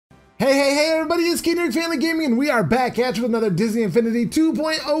Hey, everybody, it's CadenYurk Family Gaming, and we are back at you with another Disney Infinity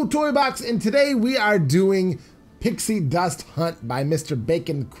 2.0 toy box, and today we are doing Pixie Dust Hunt by Mr.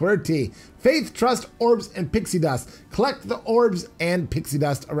 Bacon QWERTY. Faith, Trust, Orbs, and Pixie Dust. Collect the Orbs and Pixie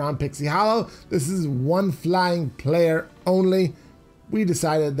Dust around Pixie Hollow. This is one flying player only. We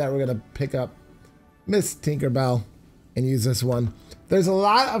decided that we're going to pick up Miss Tinkerbell and use this one. There's a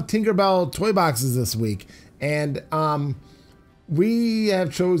lot of Tinkerbell toy boxes this week, and we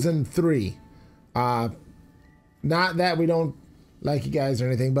have chosen 3. Not that we don't like you guys or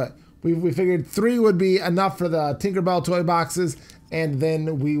anything, but we figured 3 would be enough for the Tinkerbell toy boxes, and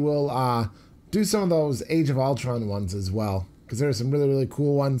then we will do some of those Age of Ultron ones as well, because there are some really, really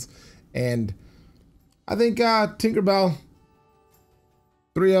cool ones. And I think Tinkerbell,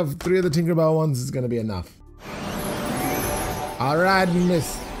 3 of the Tinkerbell ones is going to be enough. All right,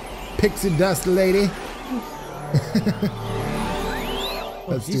 Miss Pixie Dust Lady.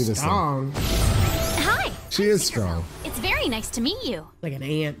 Let's do this strong. Hi. She is strong. It's very nice to meet you. Like an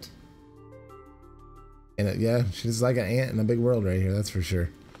ant. And yeah, she's like an ant in a big world right here. That's for sure.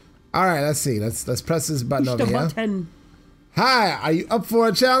 All right, let's see. Let's press this button over here. Button. Hi, are you up for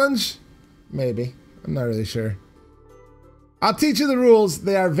a challenge? Maybe. I'm not really sure. I'll teach you the rules.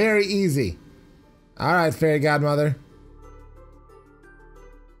 They are very easy. All right, fairy godmother.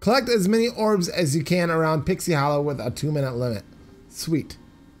 Collect as many orbs as you can around Pixie Hollow with a 2-minute limit. Sweet.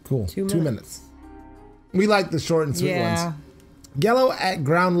 Cool. 2 minutes. We like the short and sweet ones. Yellow at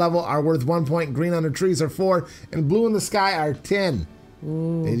ground level are worth 1 point, green under trees are 4, and blue in the sky are 10.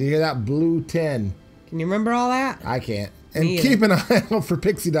 Ooh. Did you hear that? Blue 10. Can you remember all that? I can't. And keep an eye out for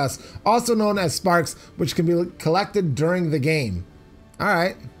pixie dust, also known as sparks, which can be collected during the game. All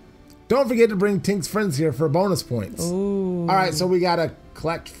right. Don't forget to bring Tink's friends here for bonus points. Ooh. All right, so we got to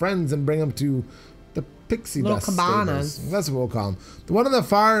collect friends and bring them to the Pixie Dust cabanas. Stables. That's what we'll call them. The one on the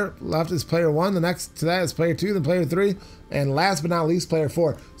far left is player 1. The next to that is player 2, then player 3, and last but not least, player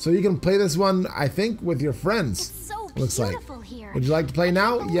 4. So you can play this one, I think, with your friends. It's so looks beautiful like. Here. Would you like to play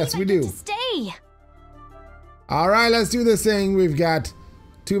now? Yes, we do. Stay. All right, let's do this thing. We've got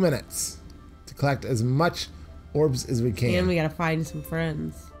 2 minutes to collect as much orbs as we can. And we gotta find some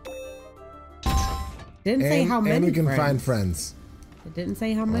friends. Didn't say how many. And we can find friends. It didn't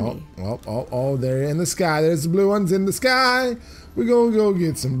say how many. Oh, they're in the sky. There's the blue ones in the sky. We're gonna go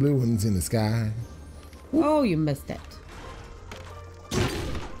get some blue ones in the sky. Oh, you missed it.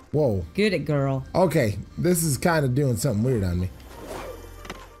 Whoa. Get it, girl. Okay, this is kind of doing something weird on me.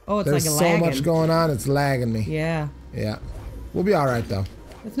 Oh, it's There's like a so lagging. much going on, it's lagging me. Yeah. Yeah. We'll be all right, though.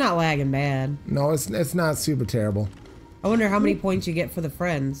 It's not lagging bad. No, it's not super terrible. I wonder how many points you get for the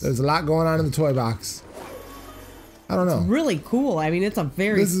friends. There's a lot going on in the toy box. I don't know. It's really cool. I mean, it's a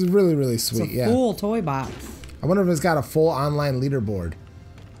very... This is really, really sweet, it's a full toy box. I wonder if it's got a full online leaderboard.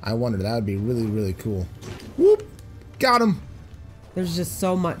 I wonder. That would be really, really cool. Whoop! Got him! There's just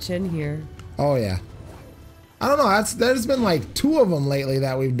so much in here. Oh, yeah. I don't know. There's been like 2 of them lately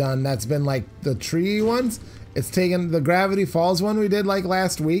that we've done. That's been like the tree ones. It's taken the Gravity Falls one we did like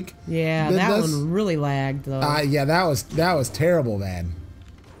last week. Yeah, that one really lagged though. Yeah, that was terrible bad.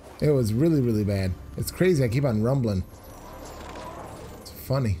 It was really, really bad. It's crazy. I keep on rumbling. It's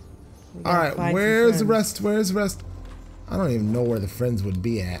funny. All right, where's the rest? Where's the rest? I don't even know where the friends would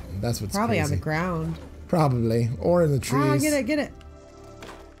be at. That's what's probably crazy. on the ground. Probably, or in the trees. Ah, get it.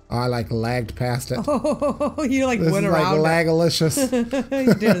 Oh, I like lagged past it. Oh, you like this went is around. Like lagalicious.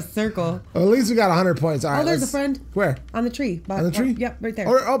 You did a circle. Well, at least we got 100 points. All right. Oh, there's a friend. Where? On the tree. On the tree? Yep, right there.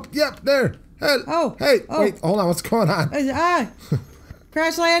 Oh, yep, there. Hey, wait, hold on. What's going on?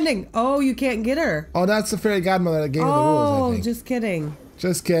 Crash landing. Oh, you can't get her. Oh, that's the fairy godmother that gave me the rules, I think. Just kidding.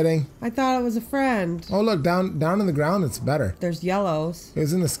 Just kidding. I thought it was a friend. Oh, look, down in the ground, it's better. There's yellows. It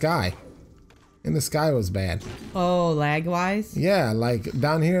was in the sky. In the sky was bad. Oh, lag-wise? Yeah, like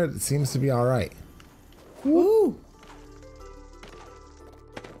down here, it seems to be all right. Woo!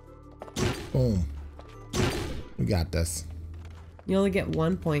 Boom. We got this. You only get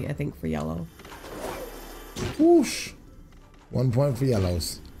 1 point, I think, for yellow. Whoosh. 1 point for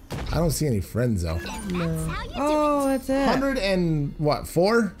yellows. I don't see any friends though. No. Oh, that's it. 100 and what?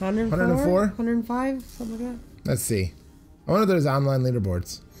 4? 104? 105? Something like that. Let's see. I wonder if there's online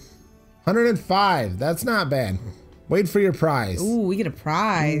leaderboards. 105. That's not bad. Wait for your prize. Ooh, we get a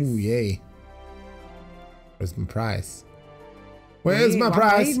prize. Ooh, yay. Where's my prize? Where's my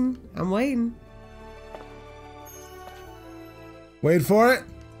prize? I'm waiting. Wait for it.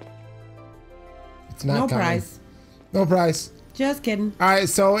 It's not coming. Prize. No prize. Just kidding. All right,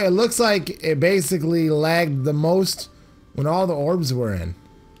 so it looks like it basically lagged the most when all the orbs were in.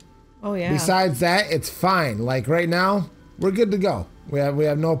 Oh, yeah. Besides that, it's fine. Like right now, we're good to go. We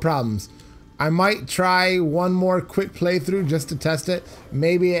have no problems. I might try one more quick playthrough just to test it.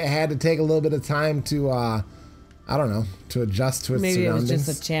 Maybe it had to take a little bit of time to, I don't know, to adjust to its surroundings. Maybe it was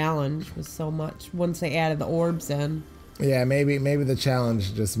just a challenge with so much once they added the orbs in. Yeah, maybe the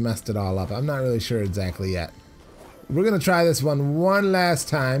challenge just messed it all up. I'm not really sure exactly yet. We're gonna try this one last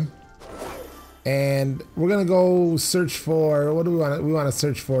time, and we're gonna go search for, what do we want? We want to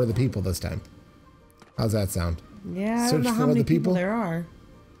search for the people this time. How's that sound? Yeah, I don't know how many people there are.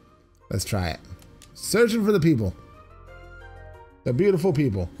 Let's try it. Searching for the people. The beautiful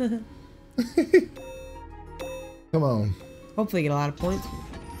people. Come on. Hopefully get a lot of points.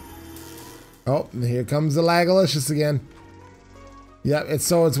 Oh, here comes the Lagalicious again. Yep, it's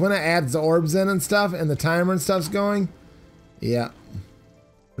when it adds the orbs in and stuff and the timer and stuff's going. Yeah.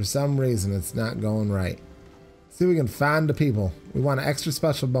 For some reason it's not going right. See if we can find the people. We want an extra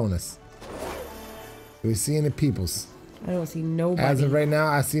special bonus. Do we see any peoples? I don't see nobody. As of right now,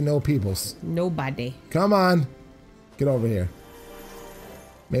 I see no peoples. Nobody. Come on. Get over here.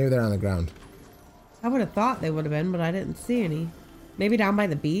 Maybe they're on the ground. I would have thought they would have been, but I didn't see any. Maybe down by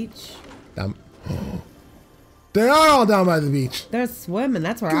the beach? Down. They are all down by the beach. They're swimming.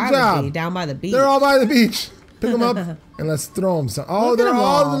 That's where Good I job. would be, down by the beach. They're all by the beach. Pick them up and let's throw them. So, oh, they're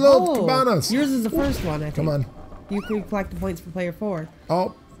all the little cabanas. Yours is the first one, I think. Come on. You can collect the points for player 4.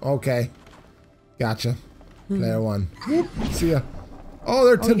 Oh, okay. Gotcha. Player 1. Whoop. See ya. Oh,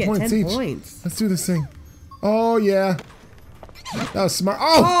 they're 10 points 10 each. Points. Let's do this thing. Oh, yeah. That was smart.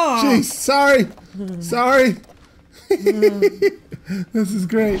 Oh, jeez. Sorry. Sorry. This is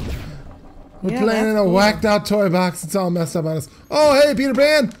great. We're playing in a whacked out toy box. It's all messed up on us. Oh, hey, Peter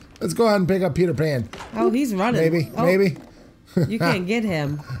Pan. Let's go ahead and pick up Peter Pan. Oh, he's running. Maybe. Oh, Maybe. You can't get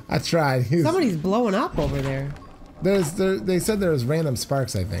him. I tried. Somebody's blowing up over there. They said there was random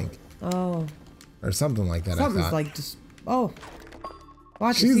sparks, I think. Oh. Or something like that. Something's I thought. Like just. Oh.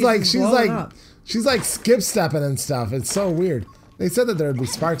 Watch. She's like skip stepping and stuff. It's so weird. They said that there would be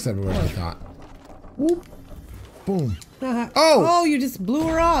sparks everywhere. I thought. Whoop. Boom. Oh, you just blew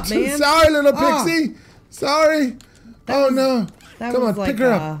her up, man. Sorry, little Pixie. Sorry. No. Come on, pick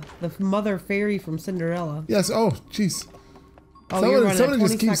her up. The mother fairy from Cinderella. Yes. Oh, jeez. Oh, somebody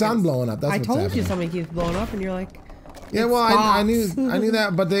just keeps on blowing up. That's I what's told happening. you somebody keeps blowing up, and you're like. Yeah, well, I knew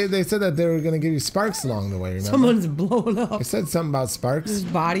that, but they said that they were going to give you sparks along the way, remember? Someone's blowing up. They said something about sparks. There's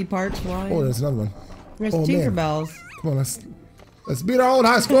body parts flying. Oh, there's another one. There's Tinkerbells. Come on, let's beat our old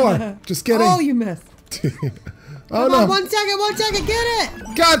high score. Just kidding. Oh, you missed. Oh, Come on, 1 second, get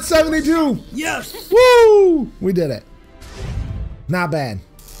it. Got 72. Yes. Woo! We did it. Not bad.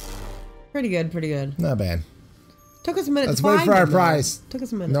 Pretty good. Not bad. Took us a minute Let's to wait find for our them, prize. though. Took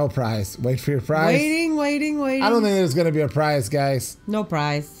us a minute. No prize. Wait for your prize. Waiting. I don't think there's going to be a prize, guys. No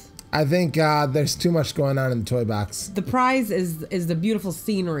prize. I think there's too much going on in the toy box. The prize is the beautiful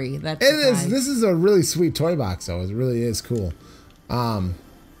scenery. That's it is. This is a really sweet toy box, though. It really is cool. I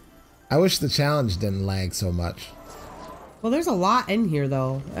wish the challenge didn't lag so much. Well, there's a lot in here,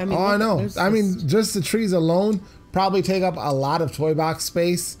 though. I mean, I know. I mean, just the trees alone probably take up a lot of toy box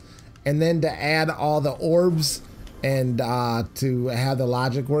space, and then to add all the orbs and to have the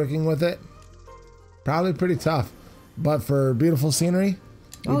logic working with it, probably pretty tough. But for beautiful scenery,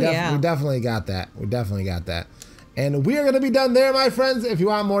 we definitely got that. We definitely got that. And we are going to be done there, my friends. If you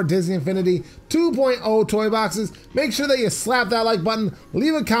want more Disney Infinity 2.0 toy boxes, make sure that you slap that like button,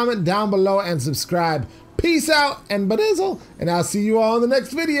 leave a comment down below, and subscribe. Peace out and Badizzle, and I'll see you all in the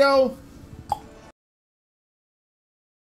next video.